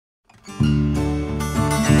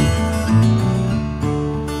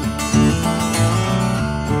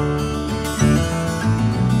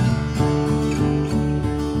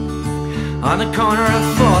On the corner of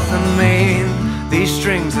 4th and Main, these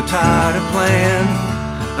strings are tired of playing,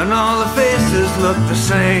 and all the faces look the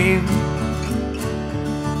same.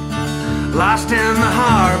 Lost in the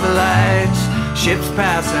harbor lights, ships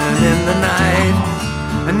passing in the night,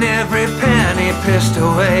 and every penny pissed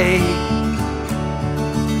away.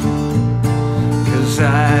 'Cause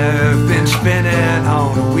I've been spinning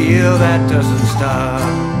on a wheel that doesn't stop,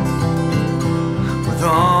 with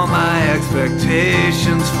all my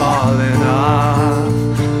expectations falling off,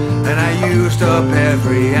 and I used up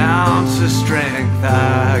every ounce of strength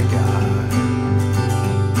I got.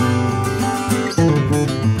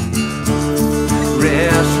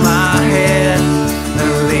 Rest my head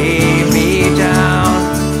and lay me down.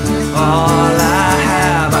 All I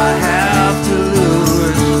have to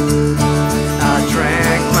lose. I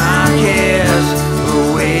drank my cares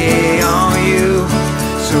away on you,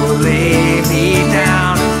 so lay me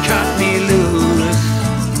down and cut me loose.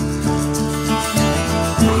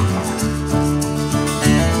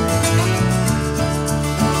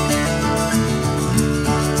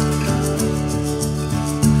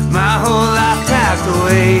 My whole life packed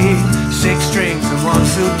away, 6 strings and 1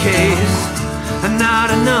 suitcase, and not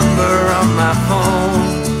a number on my phone.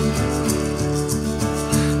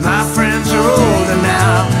 My friends are older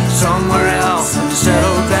now, somewhere else and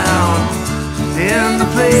settled down in the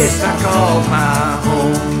place I call my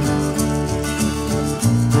home.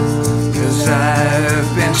 'Cause I've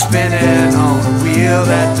been spinning on a wheel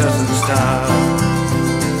that doesn't stop,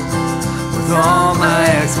 with all my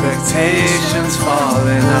expectations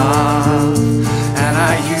falling off, and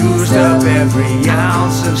I used up every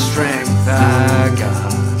ounce of strength I got.